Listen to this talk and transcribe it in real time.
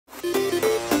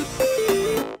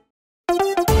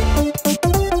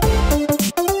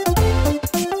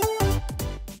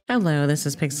Hello, this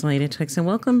is PixelatedTwix, and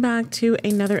welcome back to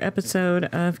another episode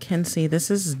of Kynseed. This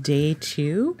is day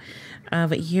 2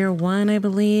 of year 1, I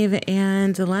believe,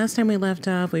 and the last time we left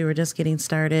off, we were just getting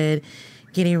started,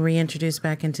 getting reintroduced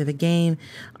back into the game.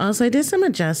 Also, I did some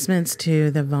adjustments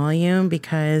to the volume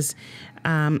because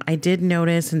I did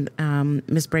notice, and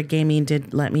Miss Break Gaming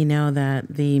did let me know that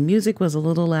the music was a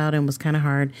little loud and was kind of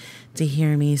hard to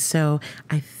hear me. So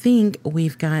I think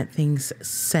we've got things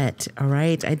set. All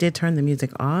right. I did turn the music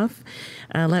off.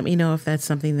 Let me know if that's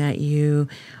something that you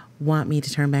want me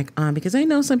to turn back on, because I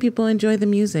know some people enjoy the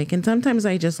music, and sometimes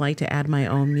I just like to add my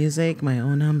own music, my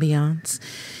own ambiance.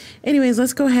 Anyways,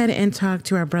 let's go ahead and talk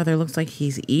to our brother. Looks like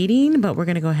he's eating, but we're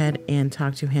going to go ahead and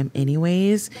talk to him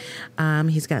anyways.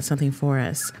 He's got something for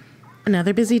us.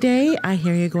 Another busy day. I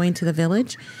hear you're going to the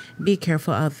village. Be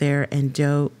careful out there and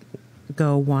don't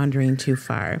go wandering too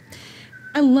far.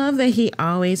 I love that he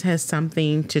always has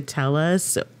something to tell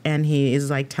us, and he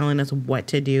is like telling us what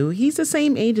to do. He's the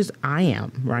same age as I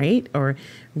am, right? Or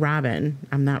Robin.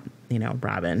 I'm not,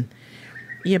 Robin.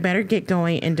 You better get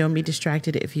going and don't be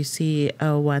distracted if you see a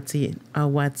whatsies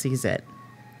it.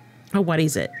 A what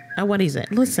is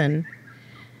it? Listen,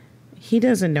 he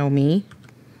doesn't know me.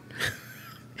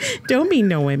 Don't be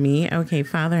knowing me. Okay,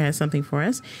 Father has something for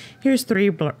us. Here's 3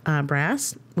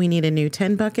 brass. We need a new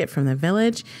 10 bucket from the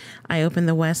village. I opened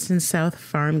the west and south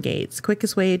farm gates.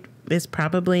 Quickest way is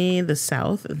probably the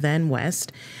south, then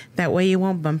west. That way you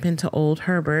won't bump into old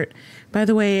Herbert. By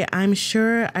the way, I'm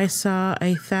sure I saw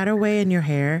a thataway in your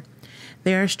hair.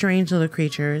 They are strange little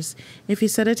creatures. If you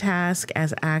set a task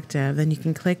as active, then you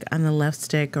can click on the left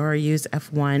stick or use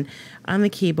F1 on the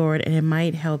keyboard, and it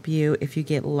might help you if you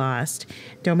get lost.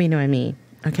 Don't be knowing me,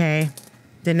 okay?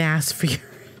 Didn't ask for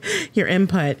your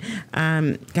input.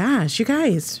 Gosh, you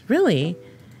guys, really?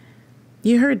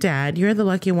 You heard Dad. You're the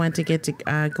lucky one to get to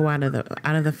go out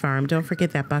of the farm. Don't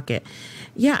forget that bucket.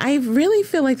 Yeah, I really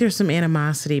feel like there's some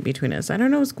animosity between us. I don't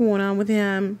know what's going on with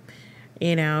him.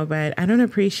 But I don't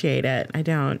appreciate it. I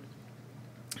don't.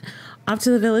 Off to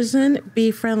the village then.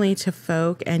 Be friendly to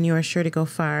folk, and you are sure to go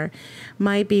far.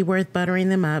 Might be worth buttering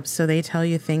them up so they tell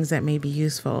you things that may be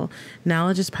useful.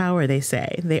 Knowledge is power, they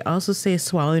say. They also say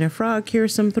swallowing a frog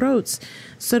cures some throats.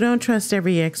 So don't trust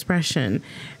every expression.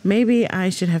 Maybe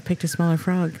I should have picked a smaller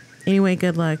frog. Anyway,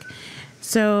 good luck.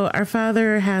 So our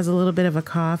father has a little bit of a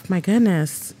cough. My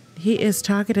goodness. He is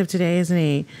talkative today, isn't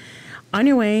he? On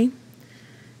your way.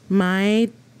 My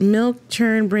milk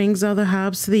churn brings all the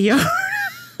hops to the yard.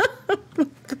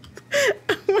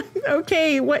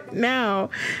 Okay, what now?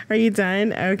 Are you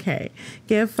done? Okay.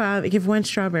 Give 1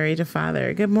 strawberry to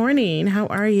Father. Good morning. How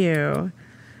are you?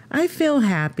 I feel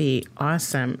happy.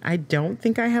 Awesome. I don't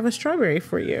think I have a strawberry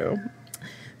for you.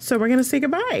 So we're going to say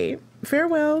goodbye.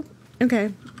 Farewell. Okay.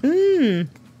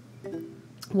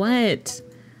 What?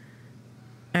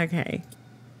 Okay.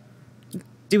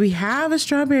 Do we have a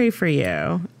strawberry for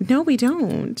you? No, we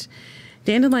don't.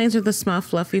 Dandelions are the small,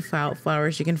 fluffy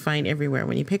flowers you can find everywhere.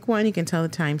 When you pick one, you can tell the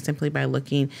time simply by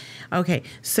looking. Okay,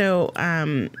 so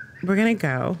we're going to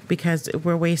go because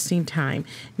we're wasting time.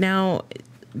 Now,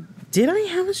 did I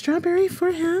have a strawberry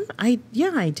for him?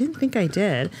 Yeah, I didn't think I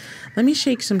did. Let me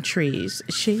shake some trees.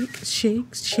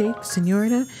 Shake,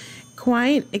 senorita.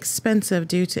 Quite expensive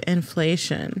due to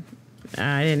inflation.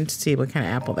 I didn't see what kind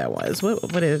of apple that was.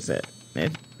 What is it?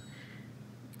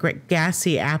 Great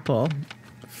gassy apple.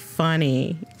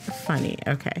 Funny.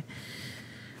 Okay.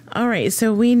 All right.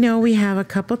 So we know we have a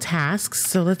couple tasks.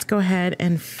 So let's go ahead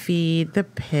and feed the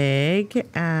pig.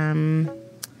 And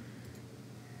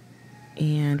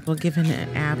we'll give him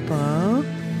an apple.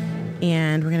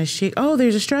 And we're going to shake. Oh,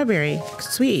 there's a strawberry.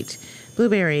 Sweet.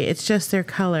 Blueberry. It's just their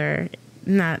color.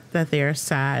 Not that they are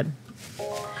sad.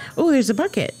 Oh, there's a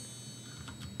bucket.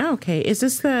 Okay. Is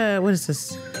this what is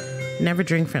this? Never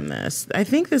drink from this. I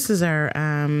think this is our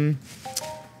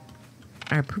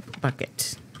poop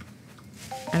bucket.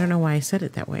 I don't know why I said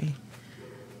it that way.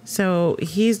 So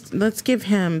let's give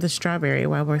him the strawberry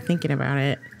while we're thinking about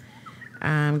it.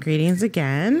 Greetings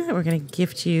again. We're going to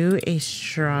gift you a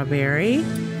strawberry.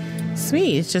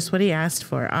 Sweet. It's just what he asked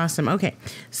for. Awesome. Okay.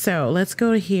 So let's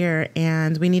go here,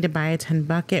 and we need to buy a 10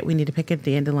 bucket. We need to pick a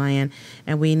dandelion,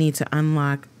 and we need to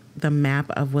unlock the map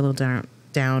of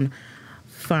Willowdown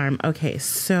Farm. Okay,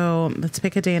 so let's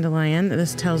pick a dandelion.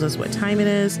 This tells us what time it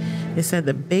is. They said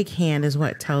the big hand is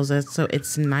what tells us. So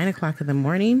it's 9 o'clock in the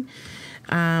morning.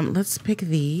 Let's pick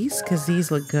these because these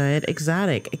look good.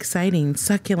 Exotic, exciting,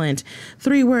 succulent.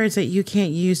 3 words that you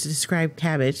can't use to describe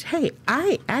cabbage. Hey,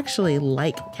 I actually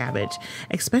like cabbage,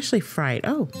 especially fried.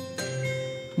 Oh,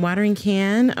 watering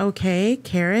can. Okay,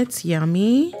 carrots,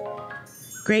 yummy.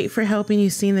 Great for helping you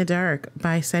see in the dark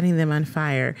by setting them on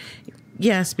fire.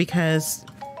 Yes, because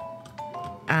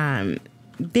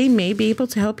they may be able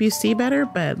to help you see better,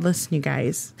 but listen, you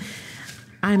guys,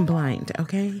 I'm blind,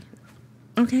 okay?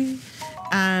 Okay?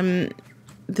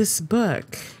 This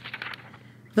book,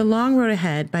 The Long Road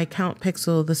Ahead by Count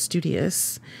Pixel the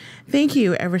Studious. Thank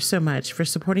you ever so much for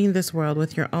supporting this world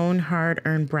with your own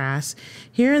hard-earned brass.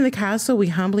 Here in the castle, we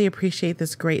humbly appreciate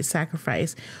this great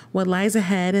sacrifice. What lies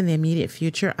ahead in the immediate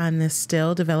future on this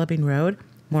still developing road?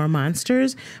 More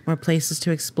monsters, more places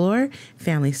to explore,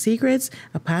 family secrets,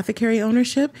 apothecary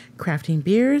ownership, crafting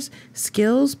beers,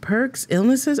 skills, perks,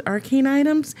 illnesses, arcane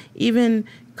items, even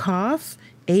cough,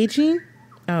 aging.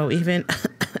 Oh, even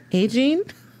aging.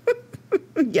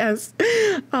 Yes,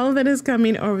 all of that is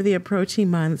coming over the approaching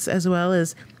months, as well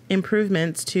as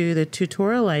improvements to the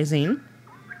tutorializing,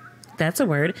 that's a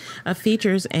word, of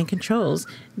features and controls.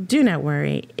 Do not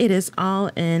worry, it is all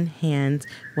in hand,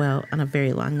 well, on a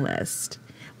very long list.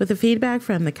 With the feedback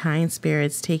from the kind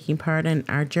spirits taking part in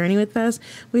our journey with us,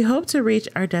 we hope to reach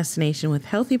our destination with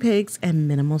healthy pigs and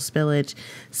minimal spillage.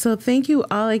 So thank you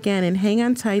all again, and hang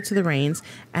on tight to the reins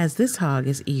as this hog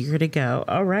is eager to go.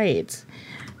 All right.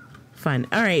 Fun.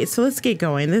 All right, so let's get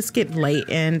going. Let's get late,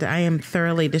 and I am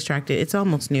thoroughly distracted. It's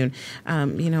almost noon. Let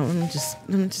me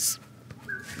just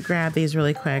grab these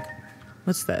really quick.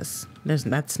 What's this?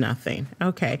 That's nothing.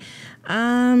 Okay.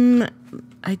 I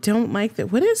don't like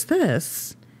that. What is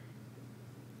this?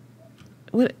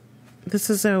 What?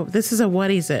 This is a what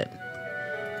is it?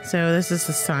 So this is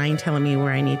the sign telling me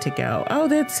where I need to go. Oh,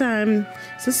 that's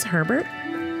is this Herbert?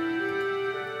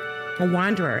 A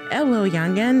wanderer. Hello,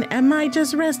 young'un. Am I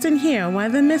just resting here while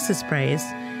the missus prays?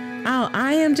 Oh,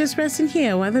 I am just resting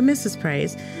here while the missus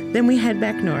prays. Then we head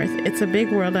back north. It's a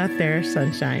big world out there,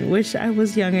 sunshine. Wish I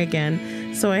was young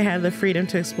again, so I had the freedom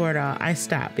to explore it all. I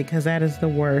stopped because that is the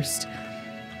worst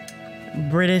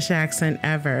British accent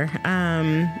ever.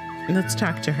 Let's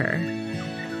talk to her.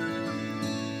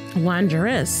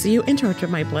 Wanderess, you interrupted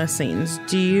my blessings.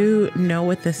 Do you know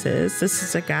what this is? This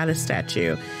is a goddess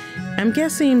statue. I'm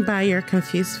guessing by your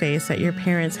confused face that your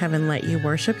parents haven't let you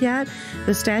worship yet.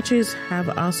 The statues have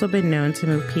also been known to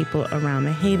move people around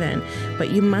the haven,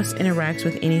 but you must interact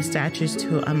with any statues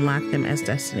to unlock them as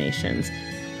destinations.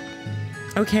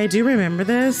 Okay, I do remember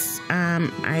this.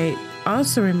 I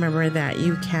also remember that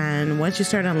you can, once you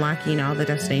start unlocking all the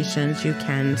destinations, you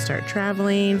can start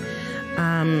traveling.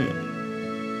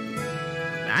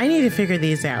 I need to figure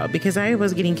these out because I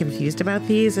was getting confused about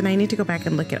these, and I need to go back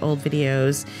and look at old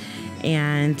videos.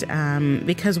 And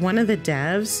because one of the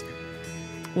devs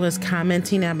was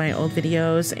commenting on my old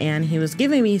videos, and he was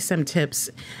giving me some tips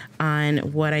on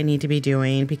what I need to be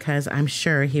doing, because I'm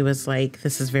sure he was like,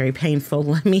 this is very painful,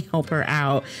 let me help her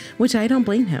out, which I don't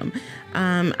blame him.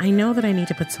 I know that I need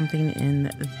to put something in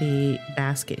the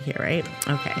basket here, right?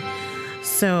 Okay.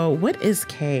 So what is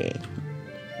K?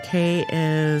 K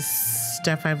is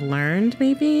stuff I've learned,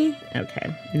 maybe?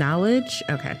 Okay. Knowledge?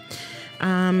 Okay.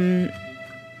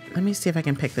 Let me see if I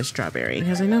can pick the strawberry,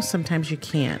 because I know sometimes you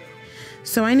can't.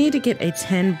 So I need to get a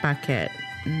 10 bucket.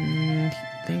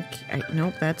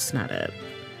 Nope, that's not it.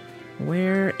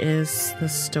 Where is the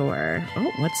store?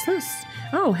 Oh, what's this?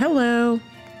 Oh, hello.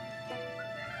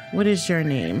 What is your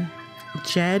name?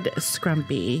 Jed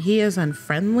Scrumpy. He is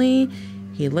unfriendly.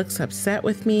 He looks upset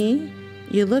with me.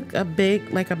 You look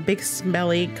like a big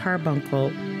smelly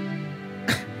carbuncle.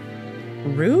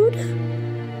 Rude?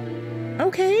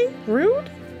 Okay, rude?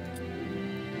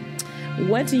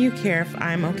 What do you care if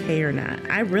I'm okay or not?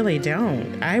 I really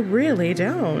don't. I really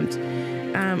don't.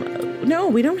 No,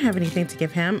 we don't have anything to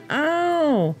give him.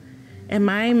 Oh, am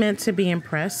I meant to be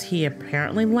impressed? He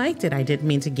apparently liked it. I didn't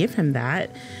mean to give him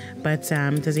that. But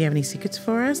does he have any secrets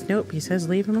for us? Nope, he says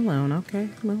leave him alone. Okay,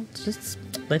 well, just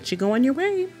let you go on your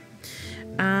way.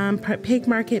 Pig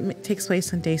market takes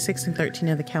place on day 6 and 13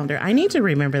 of the calendar. I need to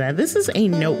remember that. This is a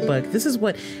notebook. This is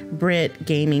what Brit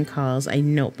Gaming calls a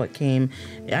notebook game.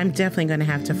 I'm definitely going to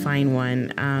have to find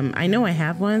one. I know I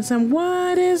have one. So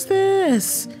what is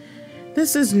this?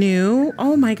 This is new.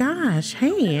 Oh my gosh.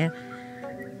 Hey.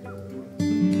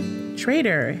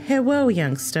 Trader. Hello,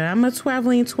 youngster. I'm a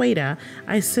traveling trader.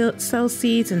 I sell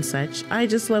seeds and such. I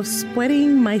just love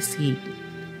spreading my seed.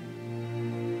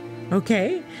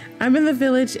 Okay. I'm in the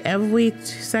village every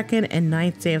 2nd and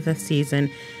 9th day of the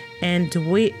season, and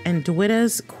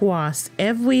Dwitta's Quas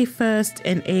every 1st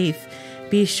and 8th.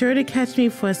 Be sure to catch me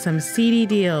for some seedy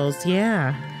deals.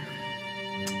 Yeah.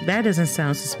 That doesn't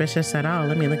sound suspicious at all.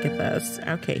 Let me look at this.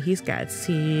 Okay, he's got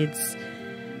seeds.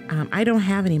 I don't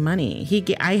have any money.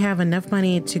 I have enough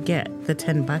money to get the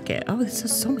 10 bucket. Oh, this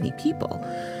is so many people.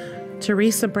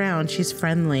 Teresa Brown, she's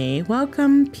friendly.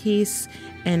 Welcome, peace,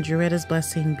 and Druida's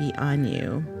blessing be on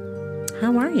you.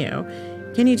 How are you?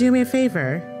 Can you do me a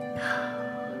favor?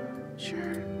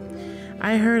 Sure.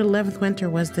 I heard 11th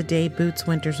winter was the day Boots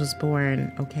Winters was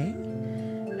born. Okay.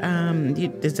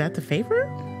 Is that the favor?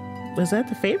 Was that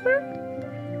the favor?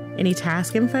 Any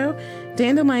task info?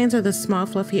 Dandelions are the small,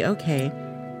 fluffy. Okay.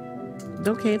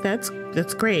 Okay, that's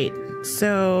great.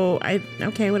 So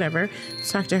okay, whatever.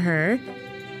 Let's talk to her.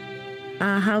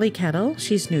 Holly Kettle,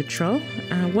 she's neutral.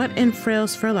 What in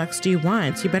Frail's Furlux do you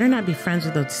want? You better not be friends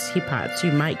with those teapots.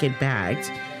 You might get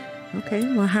bagged. Okay,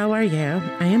 well, how are you?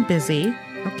 I am busy.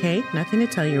 Okay, nothing to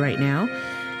tell you right now.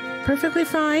 Perfectly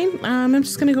fine. I'm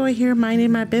just going to go here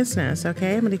minding my business,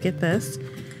 okay? I'm going to get this.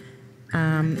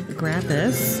 Grab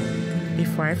this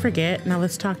before I forget. Now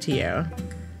let's talk to you.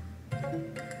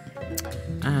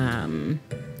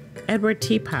 Edward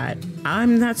Teapot.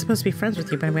 I'm not supposed to be friends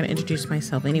with you, but I'm going to introduce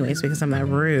myself anyways because I'm not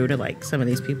rude like some of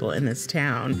these people in this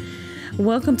town.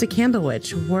 Welcome to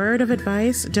Candlewitch. Word of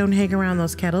advice, don't hang around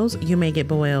those kettles. You may get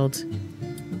boiled.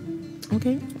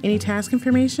 Okay. Any task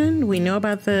information? We know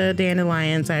about the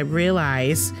dandelions. I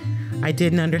realize I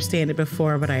didn't understand it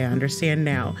before, but I understand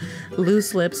now.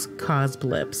 Loose lips cause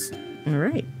blips. All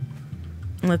right.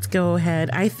 Let's go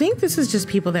ahead. I think this is just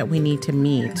people that we need to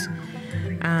meet.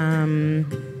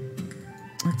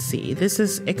 Let's see. This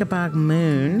is Ichabod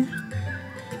Moon.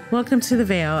 Welcome to the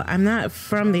Vale. I'm not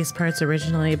from these parts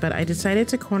originally, but I decided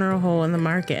to corner a hole in the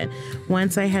market.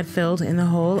 Once I had filled in the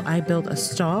hole, I built a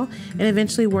stall and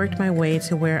eventually worked my way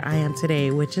to where I am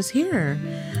today, which is here.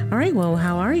 All right, well,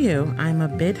 how are you? I'm a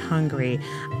bit hungry.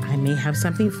 I may have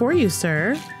something for you,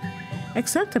 sir.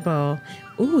 Acceptable.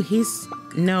 Ooh, he's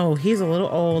a little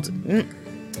old.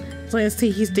 So let's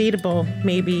see, he's dateable,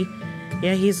 maybe.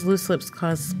 Yeah, he's loose lips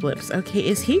cause splips. Okay,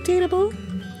 is he dateable?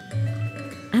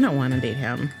 I don't want to date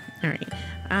him. All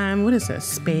right. What is this?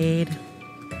 Spade.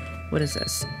 What is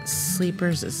this?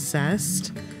 Sleeper's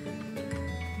Zest.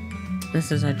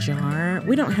 This is a jar.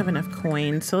 We don't have enough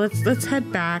coins, so let's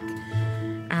head back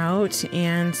out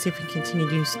and see if we can continue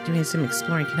doing some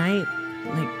exploring. Can I?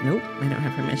 Nope. I don't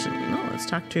have permission. No, let's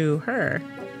talk to her.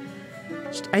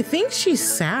 I think she's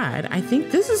sad. I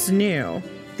think this is new.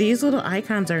 These little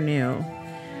icons are new.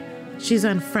 She's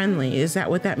unfriendly. Is that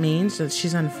what that means? That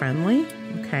she's unfriendly?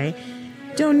 Okay.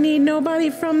 Don't need nobody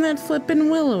from that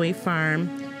flippin' willowy farm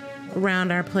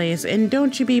around our place. And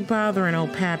don't you be bothering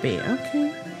old Pappy.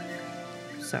 Okay.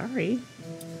 Sorry.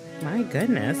 My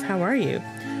goodness. How are you?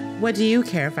 What do you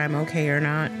care if I'm okay or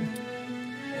not?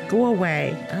 Go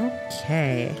away.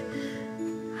 Okay.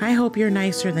 I hope you're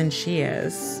nicer than she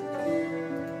is.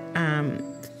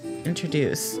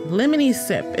 Introduce Lemony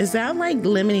Sip. Is that like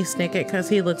Lemony Snicket? Because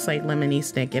he looks like Lemony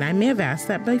Snicket. I may have asked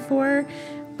that before,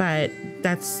 but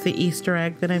that's the Easter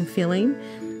egg that I'm feeling.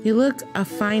 You look a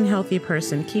fine, healthy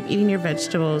person. Keep eating your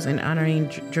vegetables and honoring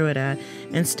Druida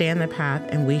and stay on the path,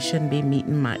 and we shouldn't be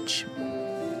meeting much.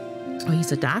 Oh,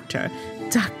 he's a doctor.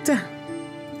 Doctor.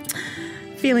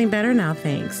 Feeling better now,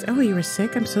 thanks. Oh, you were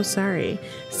sick? I'm so sorry.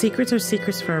 Secrets are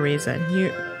secrets for a reason.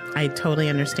 I totally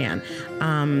understand.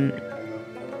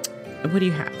 What do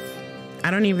you have? I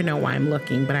don't even know why I'm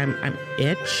looking, but I'm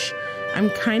itch.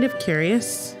 I'm kind of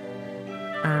curious.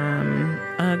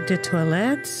 Eau de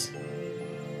toilette.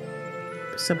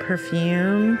 Some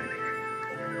perfume.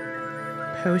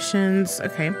 Potions.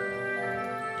 Okay.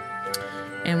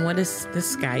 And what does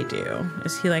this guy do?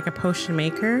 Is he like a potion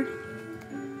maker?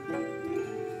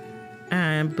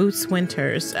 Boots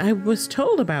Winters. I was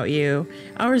told about you.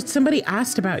 Or somebody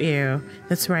asked about you.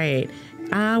 That's right.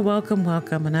 Welcome,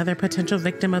 welcome. Another potential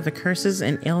victim of the curses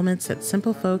and ailments that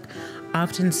simple folk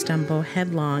often stumble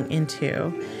headlong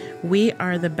into. We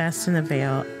are the best in the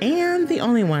Vale and the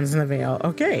only ones in the Vale.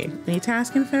 Okay. Any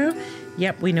task info?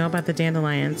 Yep, we know about the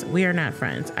dandelions. We are not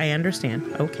friends. I understand.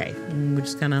 Okay. We're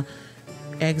just gonna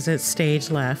exit stage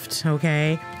left.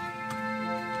 Okay.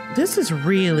 This is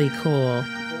really cool.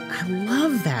 I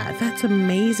love that. That's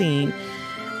amazing.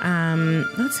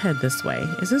 Let's head this way.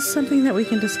 Is this something that we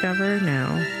can discover? No.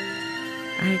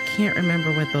 I can't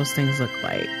remember what those things look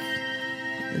like.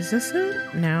 Is this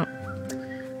it? No.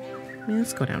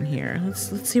 Let's go down here. Let's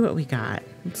see what we got.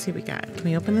 Let's see what we got. Can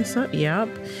we open this up? Yep.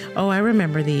 Oh, I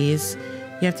remember these.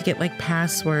 You have to get like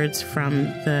passwords from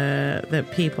the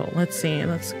people. Let's see.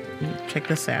 Let's check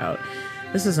this out.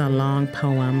 This is a long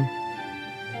poem.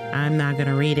 I'm not going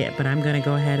to read it, but I'm going to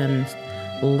go ahead and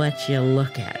let you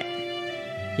look at it.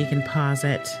 You can pause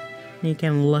it. You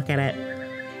can look at it.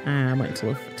 I went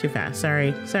too fast. Sorry.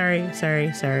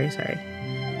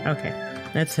 Okay.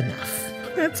 That's enough.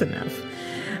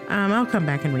 I'll come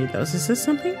back and read those. Is this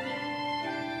something?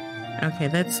 Okay,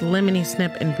 that's Lemony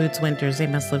Snip and Boots Winters. They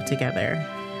must live together,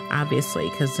 obviously,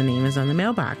 because the name is on the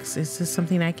mailbox. Is this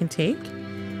something I can take?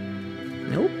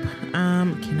 Nope.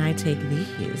 Can I take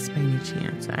these by any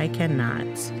chance? I cannot.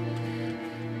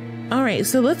 All right,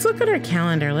 so let's look at our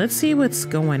calendar. Let's see what's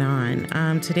going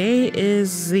on. Today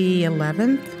is the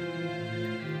 11th,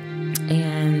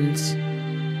 and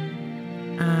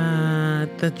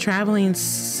the traveling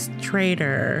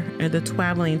trader, or the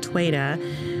twaveling twada,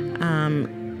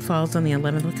 falls on the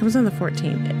 11th. What comes on the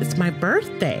 14th? It's my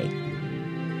birthday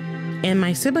and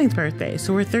my sibling's birthday.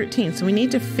 So we're 13. So we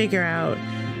need to figure out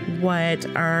what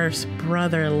our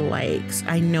brother likes.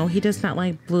 I know he does not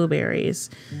like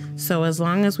blueberries. So as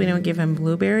long as we don't give him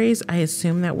blueberries, I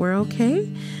assume that we're okay.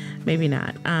 Maybe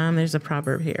not. There's a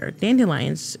proverb here.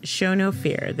 Dandelions show no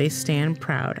fear. They stand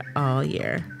proud all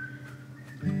year.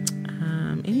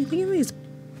 Anything in these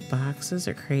boxes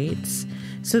or crates?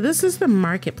 So this is the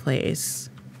marketplace.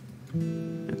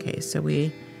 Okay, so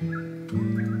we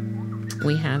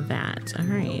have that. All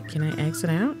right, can I exit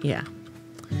out? Yeah.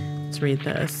 Let's read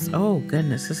this. Oh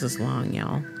goodness, this is long,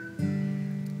 y'all.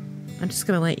 I'm just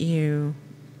gonna let you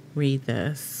read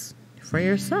this for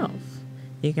yourself.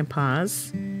 You can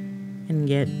pause and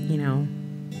get, you know,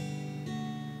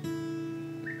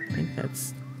 I think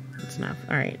that's enough.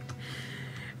 All right.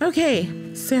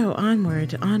 Okay, so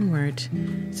onward.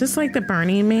 Is this like the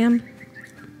Burning Man?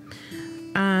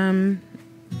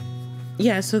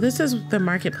 Yeah, so this is the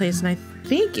marketplace, and I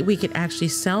think we could actually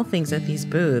sell things at these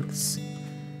booths.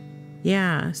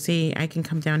 Yeah, see, I can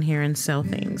come down here and sell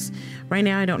things. Right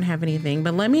now I don't have anything,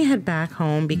 but let me head back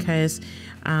home because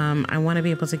I want to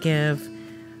be able to give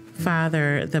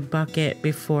Father the bucket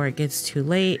before it gets too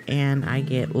late and I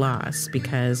get lost,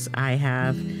 because I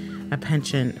have a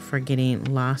penchant for getting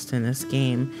lost in this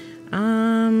game.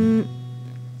 You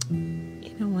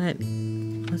know what?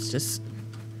 Let's just...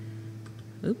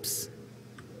 Oops.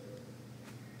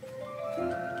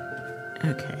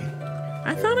 Okay.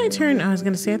 I thought I turned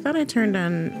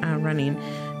on running.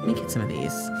 Let me get some of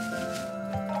these.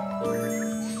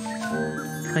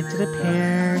 Collected a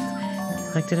pear.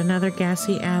 Collected another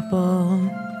gassy apple.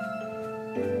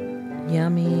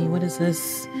 Yummy. What is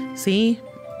this? See?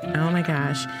 Oh my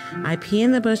gosh. I pee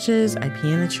in the bushes. I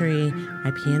pee in the tree. I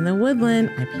pee in the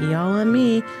woodland. I pee all on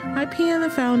me. I pee in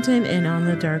the fountain and on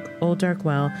the old dark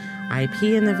well. I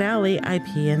pee in the valley. I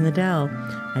pee in the dell.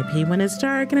 I pee when it's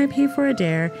dark and I pee for a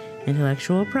dare.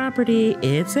 Intellectual property.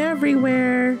 It's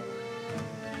everywhere.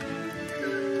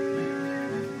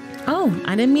 Oh,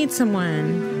 I didn't meet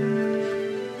someone.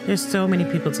 There's so many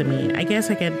people to meet. I guess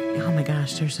I could... Oh my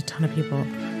gosh, there's a ton of people.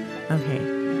 Okay.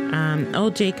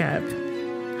 Old Jacob.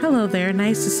 Hello there.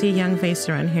 Nice to see a young face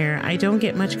around here. I don't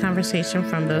get much conversation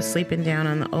from those sleeping down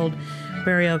on the old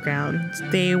burial ground.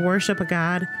 They worship a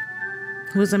god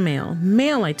who is a male.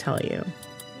 Male, I tell you.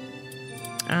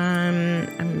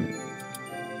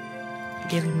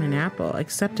 Give him an apple.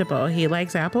 Acceptable. He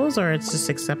likes apples, or it's just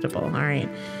acceptable? All right.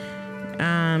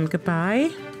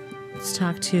 Goodbye. Let's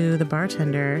talk to the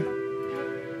bartender.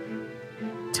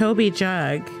 Toby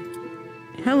Jug.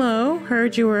 Hello.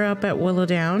 Heard you were up at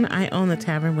Willowdown. I own the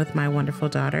tavern with my wonderful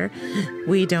daughter.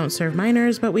 We don't serve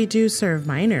minors, but we do serve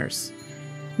minors.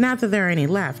 Not that there are any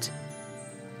left.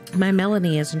 My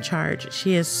Melanie is in charge.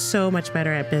 She is so much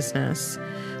better at business.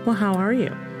 Well, how are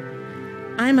you?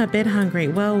 I'm a bit hungry.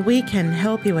 Well, we can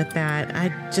help you with that. I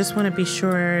just want to be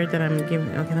sure that I'm giving...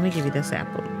 Okay, let me give you this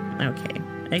apple. Okay,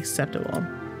 acceptable.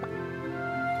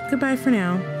 Goodbye for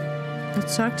now.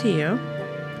 Let's talk to you.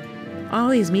 All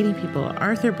these meeting people.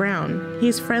 Arthur Brown.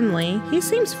 He's friendly. He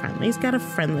seems friendly. He's got a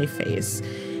friendly face.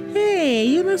 Hey,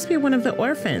 you must be one of the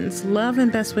orphans. Love and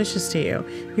best wishes to you.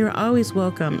 You're always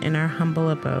welcome in our humble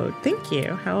abode. Thank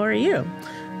you. How are you?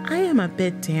 I am a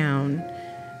bit down.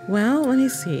 Well, let me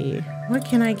see. What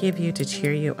can I give you to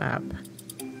cheer you up?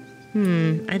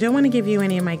 I don't want to give you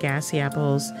any of my gassy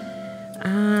apples.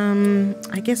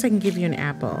 I guess I can give you an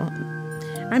apple.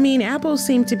 I mean, apples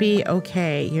seem to be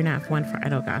okay. You're not one for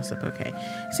idle gossip, okay.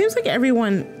 Seems like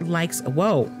everyone likes...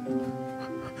 Whoa.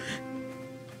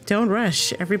 Don't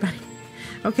rush, everybody.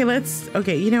 Okay,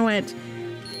 okay, you know what?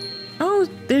 Oh,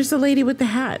 there's the lady with the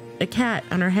hat. A cat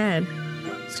on her head.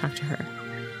 Let's talk to her.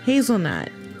 Hazelnut.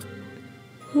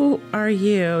 Who are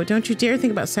you? Don't you dare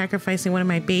think about sacrificing one of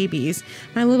my babies.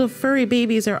 My little furry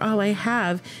babies are all I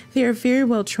have. They are very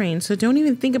well trained, so don't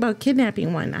even think about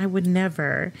kidnapping one. I would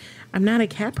never. I'm not a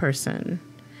cat person.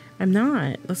 I'm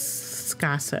not. Let's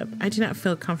gossip. I do not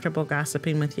feel comfortable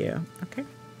gossiping with you. Okay.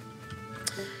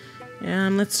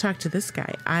 Let's talk to this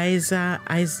guy.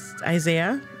 Isaiah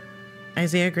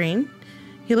Green.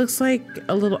 He looks like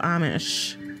a little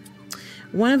Amish.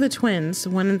 One of the twins,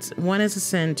 one is a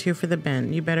sin, two for the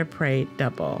bin. You better pray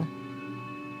double.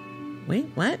 Wait,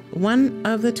 what? One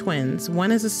of the twins,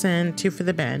 one is a sin, two for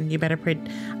the bin. You better pray.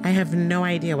 I have no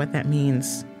idea what that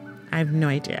means. I have no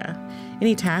idea.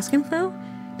 Any task info?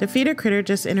 To feed a critter,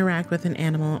 just interact with an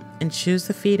animal and choose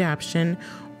the feed option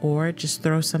or just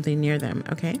throw something near them.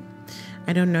 Okay.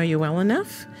 I don't know you well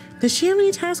enough. Does she have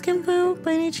any task info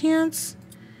by any chance?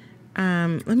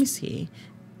 Let me see.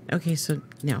 Okay, so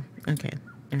no. Okay.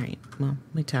 All right. Well,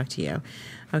 let me talk to you.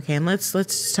 Okay, and let's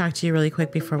just talk to you really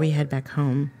quick before we head back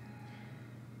home.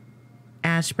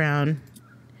 Ash brown.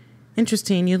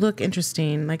 Interesting. You look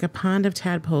interesting, like a pond of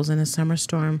tadpoles in a summer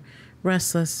storm.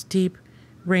 Restless, deep,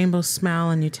 rainbow smile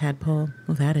on you, tadpole.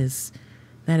 Oh, that is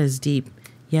deep.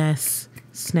 Yes.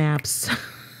 Snaps.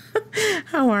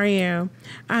 How are you?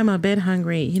 I'm a bit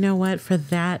hungry. You know what? For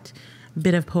that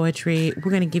bit of poetry,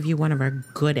 we're going to give you one of our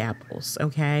good apples,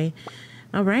 okay?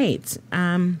 All right.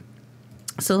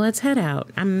 So let's head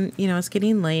out. It's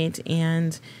getting late,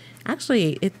 and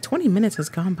actually 20 minutes has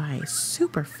gone by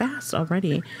super fast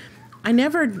already. I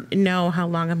never know how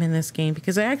long I'm in this game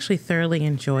because I actually thoroughly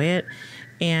enjoy it.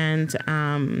 And,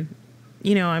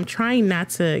 I'm trying not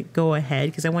to go ahead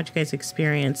because I want you guys to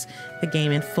experience the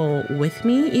game in full with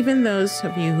me. Even those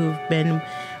of you who've been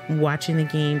watching the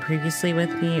game previously with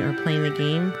me or playing the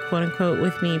game, quote unquote,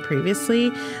 with me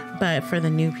previously. But for the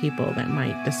new people that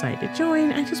might decide to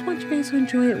join, I just want you guys to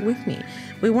enjoy it with me.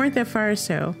 We weren't that far,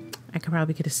 so I could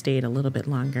have stayed a little bit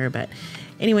longer. But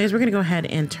anyways, we're going to go ahead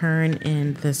and turn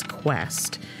in this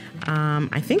quest.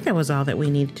 I think that was all that we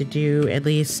needed to do, at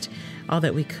least all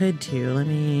that we could do. Let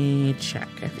me check.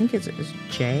 I think it's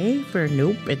J for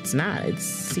nope, it's not. It's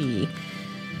C.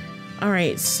 All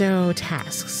right, so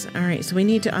tasks. All right, so we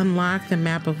need to unlock the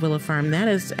map of Willow Farm. That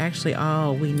is actually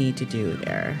all we need to do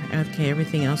there. Okay,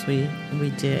 everything else we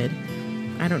did.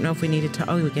 I don't know if we needed to.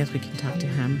 Oh, I guess we can talk to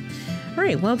him. All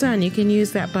right, well done. You can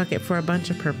use that bucket for a bunch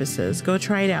of purposes. Go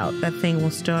try it out. That thing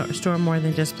will store more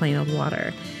than just plain old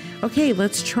water. Okay,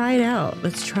 let's try it out.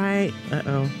 Let's try.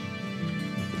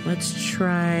 Let's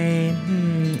try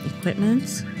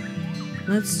equipment.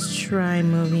 Let's try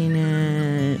moving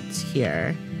it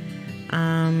here.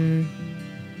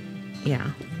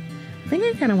 Yeah. I think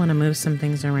I kind of want to move some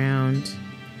things around.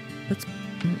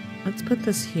 Let's put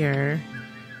this here.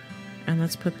 And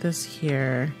let's put this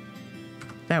here.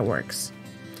 That works.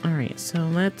 All right, so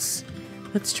let's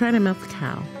try to milk the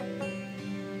cow.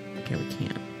 Okay, we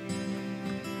can't.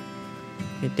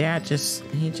 Okay, Dad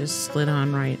he just slid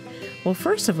on right. Well,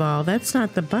 first of all, that's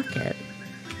not the bucket.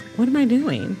 What am I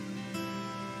doing?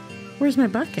 Where's my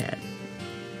bucket?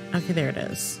 Okay, there it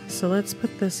is. So let's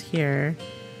put this here.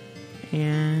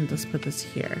 And let's put this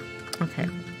here. Okay.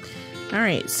 All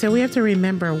right, so we have to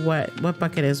remember what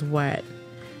bucket is what.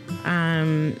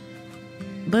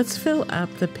 Let's fill up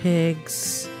the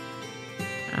pig's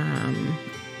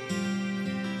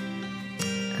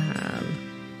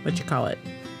what you call it?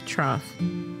 Trough.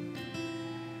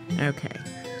 Okay.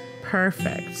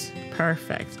 Perfect.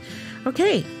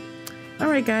 Okay. All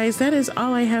right, guys, that is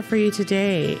all I have for you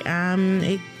today.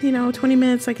 20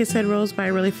 minutes, like I said, rolls by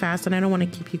really fast, and I don't want to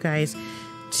keep you guys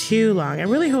too long. I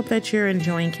really hope that you're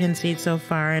enjoying Kynseed so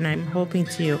far, and I'm hoping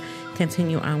to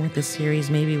continue on with the series.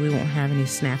 Maybe we won't have any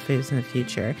snafus in the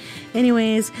future.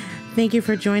 Anyways, thank you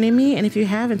for joining me, and if you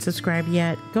haven't subscribed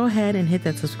yet, go ahead and hit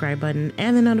that subscribe button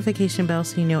and the notification bell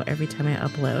so you know every time I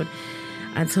upload.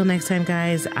 Until next time,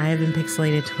 guys, I have been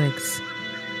ThePixelatedTwix.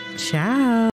 Ciao!